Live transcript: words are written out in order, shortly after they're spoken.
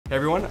Hey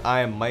everyone,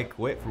 I am Mike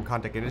Witt from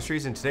Kontek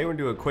Industries, and today we're going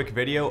to do a quick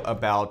video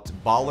about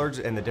bollards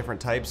and the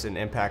different types and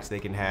impacts they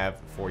can have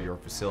for your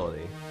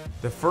facility.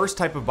 The first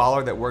type of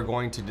bollard that we're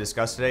going to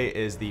discuss today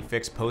is the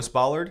fixed post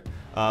bollard.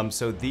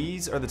 So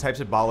these are the types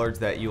of bollards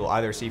that you'll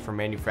either see from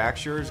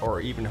manufacturers or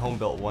even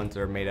home-built ones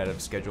that are made out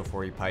of Schedule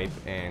 40 pipe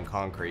and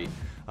concrete.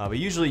 But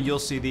usually you'll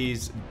see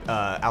these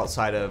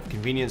outside of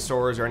convenience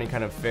stores or any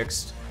kind of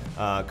fixed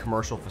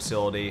commercial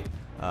facility.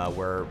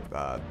 Where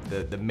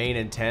the main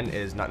intent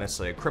is not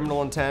necessarily a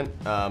criminal intent,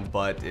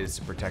 but is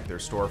to protect their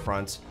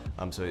storefronts.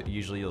 So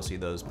usually you'll see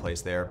those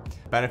placed there.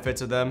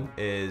 Benefits of them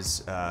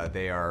is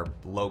they are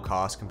low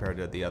cost compared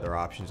to the other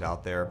options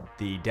out there.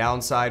 The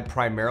downside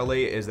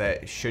primarily is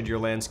that should your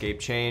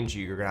landscape change,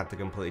 you're gonna have to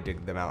completely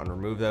dig them out and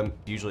remove them.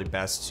 Usually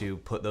best to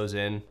put those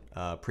in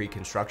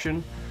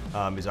pre-construction,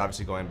 is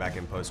obviously going back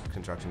in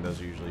post-construction,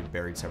 those are usually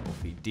buried several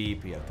feet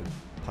deep. You have to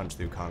punch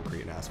through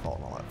concrete and asphalt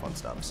and all that fun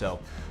stuff. So,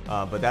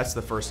 but that's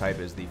the first type,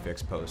 is the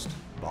fixed post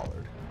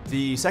bollard.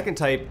 The second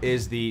type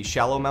is the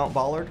shallow mount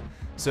bollard.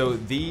 So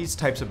these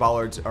types of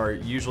bollards are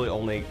usually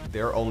only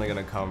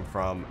gonna come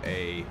from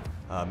a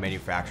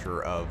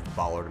manufacturer of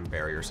bollard and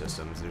barrier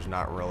systems. There's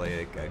not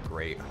really a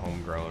great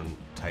homegrown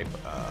type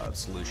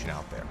solution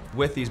out there.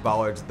 With these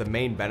bollards, the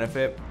main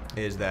benefit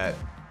is that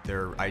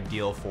they're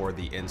ideal for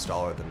the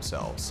installer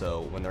themselves.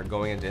 So when they're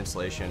going into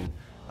installation,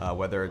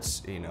 whether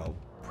it's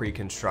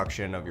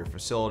pre-construction of your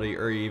facility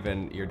or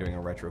even you're doing a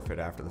retrofit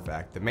after the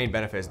fact, the main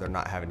benefit is they're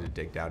not having to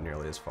dig down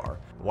nearly as far.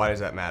 Why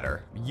does that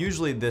matter?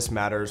 Usually this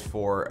matters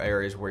for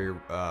areas where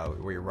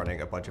you're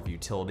running a bunch of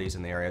utilities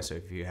in the area. So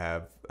if you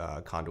have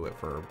conduit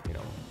for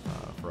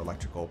for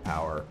electrical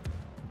power,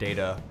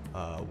 data,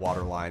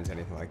 water lines,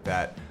 anything like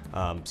that.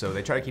 So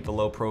they try to keep a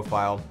low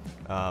profile.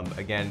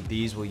 Again,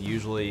 these will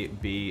usually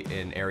be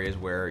in areas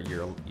where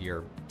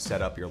your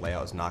setup, your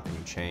layout is not going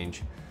to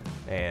change,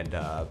 and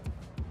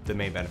the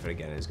main benefit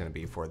again is going to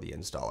be for the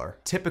installer.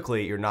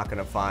 Typically, you're not going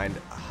to find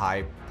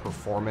high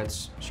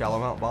performance shallow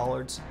mount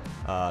bollards,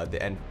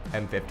 the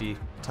M50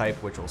 type,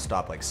 which will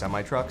stop like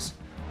semi trucks.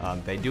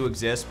 They do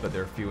exist, but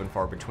they're few and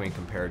far between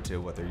compared to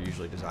what they're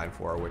usually designed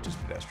for, which is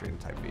pedestrian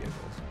type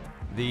vehicles.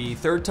 The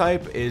third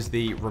type is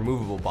the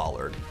removable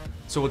bollard.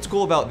 So what's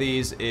cool about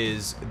these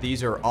is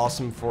these are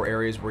awesome for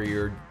areas where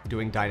you're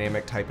doing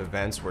dynamic type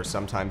events, where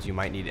sometimes you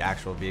might need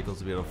actual vehicles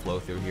to be able to flow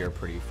through here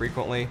pretty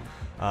frequently,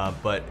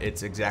 but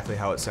it's exactly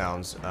how it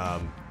sounds.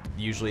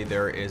 Usually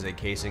there is a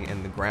casing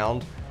in the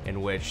ground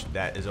in which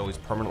that is always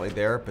permanently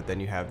there, but then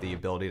you have the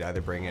ability to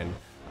either bring in,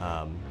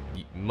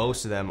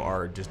 most of them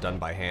are just done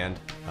by hand,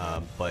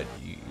 but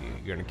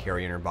you're gonna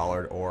carry in your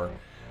bollard or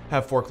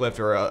have forklift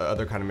or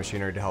other kind of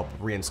machinery to help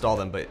reinstall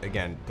them. But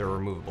again, they're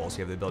removable, so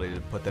you have the ability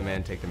to put them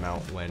in, take them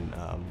out when,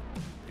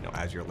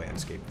 as your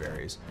landscape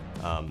varies.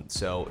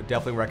 So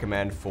definitely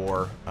recommend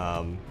for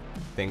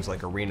things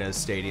like arenas,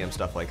 stadiums,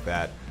 stuff like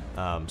that,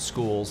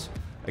 schools.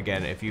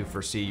 Again, if you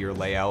foresee your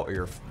layout or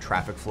your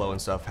traffic flow and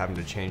stuff having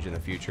to change in the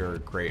future,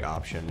 great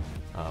option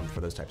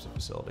for those types of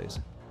facilities.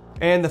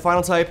 And the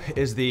final type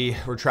is the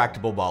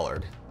retractable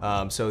bollard.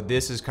 So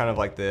this is kind of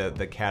like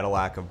the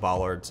Cadillac of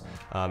bollards,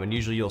 and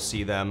usually you'll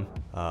see them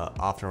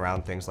often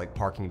around things like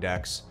parking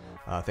decks,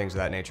 things of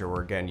that nature,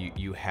 where again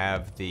you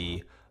have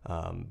the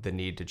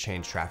need to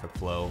change traffic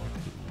flow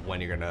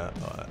when you're gonna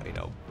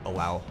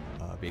allow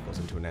vehicles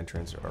into an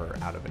entrance or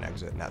out of an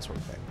exit and that sort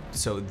of thing.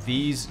 So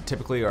these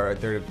typically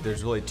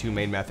there's really two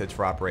main methods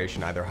for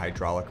operation, either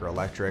hydraulic or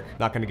electric.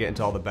 Not gonna get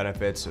into all the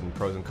benefits and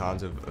pros and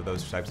cons of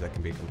those types. That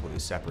can be a completely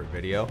separate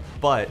video.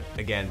 But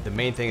again, the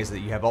main thing is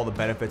that you have all the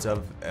benefits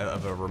of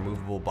a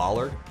removable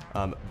bollard,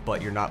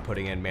 but you're not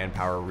putting in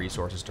manpower or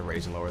resources to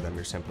raise and lower them.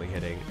 You're simply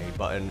hitting a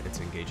button, it's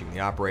engaging the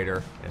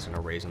operator, and it's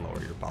gonna raise and lower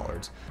your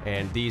bollards.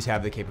 And these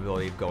have the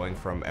capability of going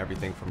from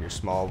everything from your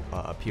small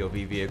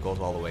POV vehicles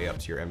all the way up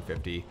to your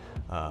M50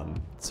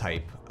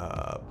 type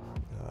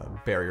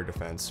barrier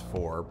defense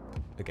for,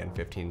 again,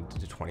 15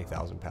 to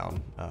 20,000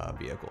 pound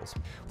vehicles.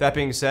 With that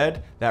being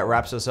said, that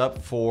wraps us up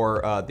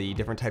for the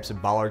different types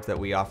of bollards that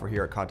we offer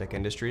here at Kontek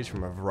Industries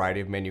from a variety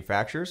of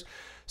manufacturers.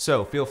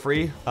 So feel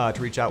free to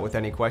reach out with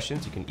any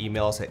questions. You can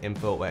email us at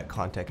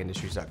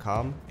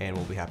info@kontekindustries.com, and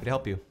we'll be happy to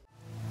help you.